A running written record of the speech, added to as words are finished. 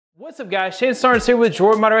What's up guys, Starnes here with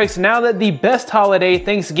Jordan Moderex. Now that the best holiday,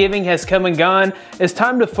 Thanksgiving, has come and gone, it's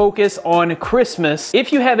time to focus on Christmas.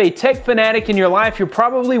 If you have a tech fanatic in your life, you're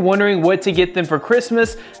probably wondering what to get them for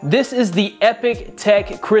Christmas. This is the Epic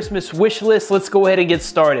Tech Christmas wish list. Let's go ahead and get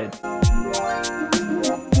started.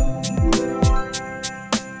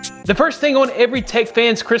 The first thing on every tech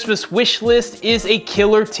fan's Christmas wish list is a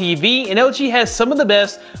killer TV, and LG has some of the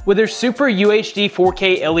best with their Super UHD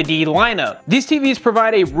 4K LED lineup. These TVs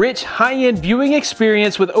provide a rich, high-end viewing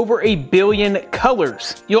experience with over 1 billion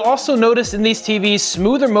colors. You'll also notice in these TVs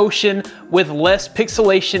smoother motion with less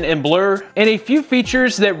pixelation and blur. And a few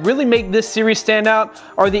features that really make this series stand out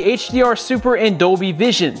are the HDR Super and Dolby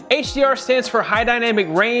Vision. HDR stands for High Dynamic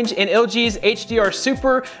Range, and LG's HDR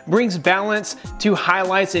Super brings balance to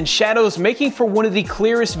highlights and shadows, making for one of the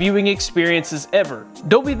clearest viewing experiences ever.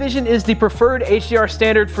 Dolby Vision is the preferred HDR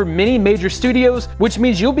standard for many major studios, which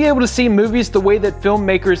means you'll be able to see movies the way that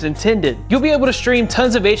filmmakers intended. You'll be able to stream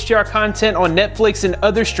tons of HDR content on Netflix and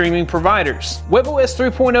other streaming providers. WebOS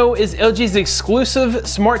 3.0 is LG's exclusive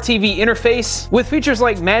smart TV interface. With features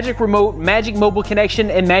like Magic Remote, Magic Mobile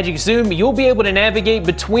Connection, and Magic Zoom, you'll be able to navigate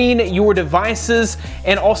between your devices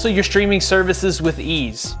and also your streaming services with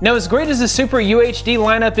ease. Now, as great as the Super UHD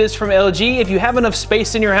lineup is from LG, if you have enough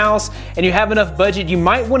space in your house and you have enough budget, you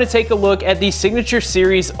might want to take a look at the Signature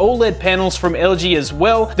Series OLED panels from LG as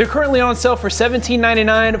well. They're currently on sale for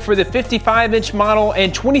 $17.99 for the 55-inch model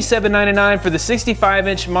and $27.99 for the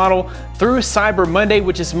 65-inch model through Cyber Monday,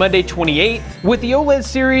 which is Monday 28th. With the OLED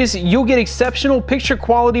series, you'll get exceptional picture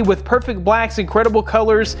quality with perfect blacks, incredible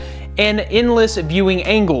colors, and endless viewing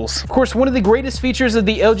angles. Of course, one of the greatest features of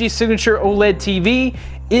the LG Signature OLED TV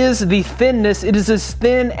is the thinness. It is as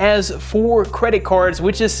thin as 4 credit cards,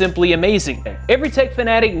 which is simply amazing. Every tech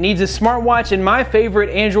fanatic needs a smartwatch, and my favorite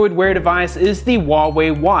Android Wear device is the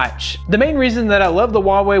Huawei Watch. The main reason that I love the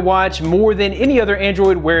Huawei Watch more than any other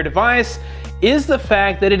Android Wear device is the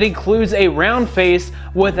fact that it includes a round face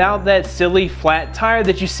without that silly flat tire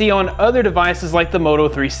that you see on other devices like the Moto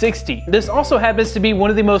 360. This also happens to be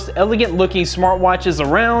one of the most elegant looking smartwatches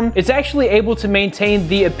around. It's actually able to maintain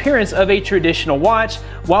the appearance of a traditional watch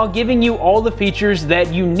while giving you all the features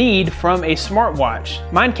that you need from a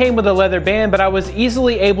smartwatch. Mine came with a leather band, but I was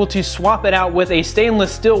easily able to swap it out with a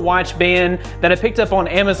stainless steel watch band that I picked up on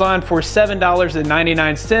Amazon for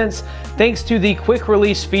 $7.99 thanks to the quick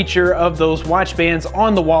release feature of those watch bands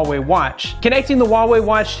on the Huawei Watch. Connecting the Huawei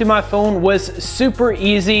Watch to my phone was super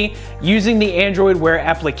easy using the Android Wear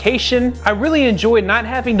application. I really enjoyed not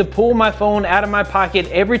having to pull my phone out of my pocket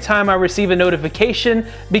every time I receive a notification,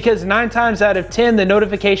 because 9 times out of 10 the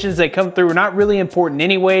notifications that come through are not really important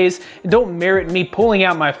anyways, don't merit me pulling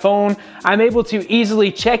out my phone. I'm able to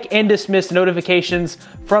easily check and dismiss notifications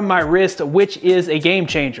from my wrist, which is a game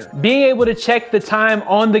changer. Being able to check the time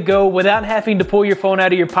on the go without having to pull your phone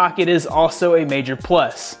out of your pocket is also a major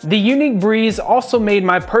plus. The Unique Breeze also made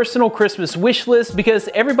my personal Christmas wish list because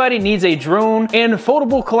everybody needs a drone, and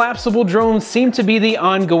foldable collapsible drones seem to be the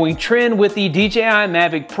ongoing trend with the DJI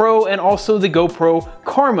Mavic Pro and also the GoPro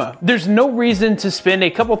Karma. There's no reason to spend a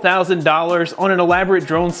couple $1,000s on an elaborate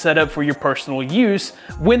drone setup for your personal use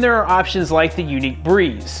when there are options like the Unique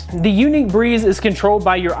Breeze. The Unique Breeze is controlled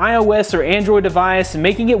by your iOS or Android device,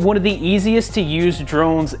 making it one of the easiest to use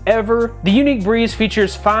drones ever. The Unique Breeze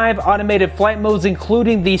features 5 automated flight modes,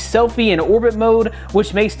 including the selfie and orbit mode,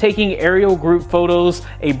 which makes taking aerial group photos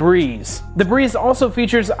a breeze. The Breeze also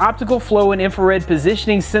features optical flow and infrared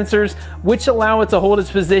positioning sensors, which allow it to hold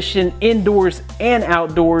its position indoors and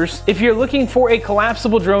outdoors. If you're looking for a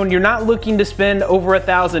collapsible drone, you're not looking to spend over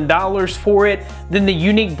 $1,000 for it, then the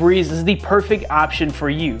Unique Breeze is the perfect option for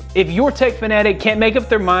you. If your tech fanatic can't make up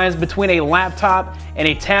their minds between a laptop and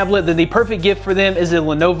a tablet, then the perfect gift for them is a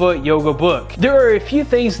Lenovo Yoga Book. There are a few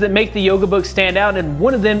things that make the Yoga Book stand out, and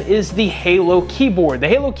one of them is the Halo keyboard. The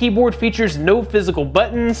Halo keyboard features no physical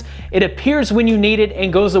buttons. It appears when you need it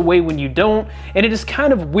and goes away when you don't, and it is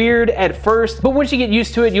kind of weird at first, but once you get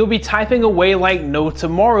used to it, you'll be typing away like no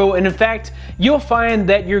tomorrow, and in fact, you'll find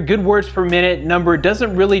that your good words per minute number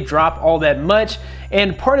doesn't really drop all that much,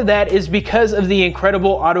 and part of that is because of the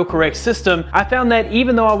incredible autocorrect system. I found that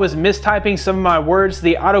even though I was mistyping some of my words,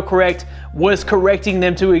 the autocorrect was correcting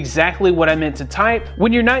them to exactly what I meant to type.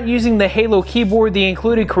 When you're not using the Halo keyboard, the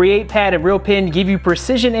included Create Pad and Real Pen give you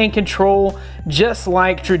precision and control just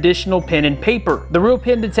like traditional pen and paper. The Real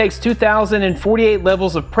Pen detects 2048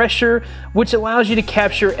 levels of pressure, which allows you to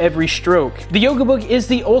capture every stroke. The Yoga Book is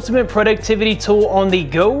the ultimate productivity tool on the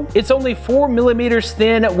go. It's only 4 millimeters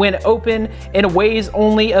thin when open and weighs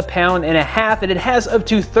only 1.5 pounds, and it has up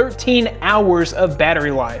to 13 hours of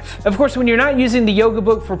battery life. Of course, when you're not using the Yoga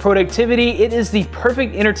Book for productivity, it is the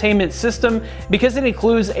perfect entertainment system because it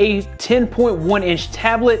includes a 10.1-inch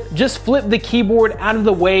tablet. Just flip the keyboard out of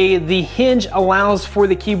the way. The hinge allows for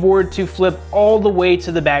the keyboard to flip all the way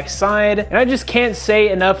to the back side, and I just can't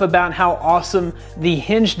say enough about how awesome the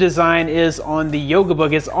hinge design is on the Yoga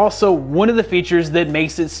Book. It's also one of the features that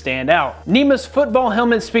makes it stand out. Neema's football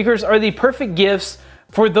helmet speakers are the perfect gifts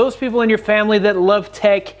for those people in your family that love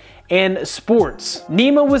tech and sports.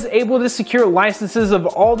 Neema was able to secure licenses of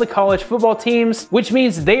all the college football teams, which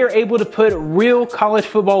means they are able to put real college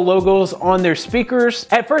football logos on their speakers.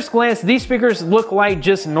 At first glance, these speakers look like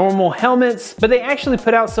just normal helmets, but they actually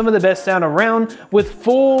put out some of the best sound around with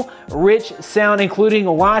full, rich sound, including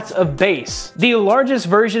lots of bass. The largest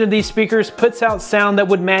version of these speakers puts out sound that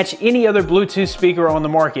would match any other Bluetooth speaker on the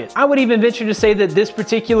market. I would even venture to say that this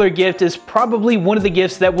particular gift is probably one of the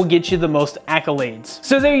gifts that will get you the most accolades.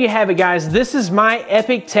 So there you have it, guys. This is my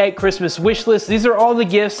epic tech Christmas wish list. These are all the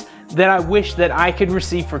gifts that I wish that I could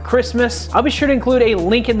receive for Christmas. I'll be sure to include a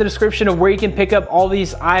link in the description of where you can pick up all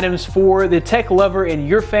these items for the tech lover in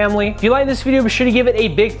your family. If you like this video, be sure to give it a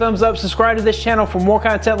big thumbs up. Subscribe to this channel for more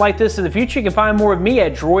content like this in the future. You can find more of me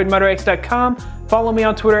at droidmodderx.com. Follow me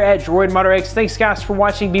on Twitter at droidmodderx. Thanks guys for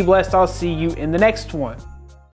watching. Be blessed. I'll see you in the next one.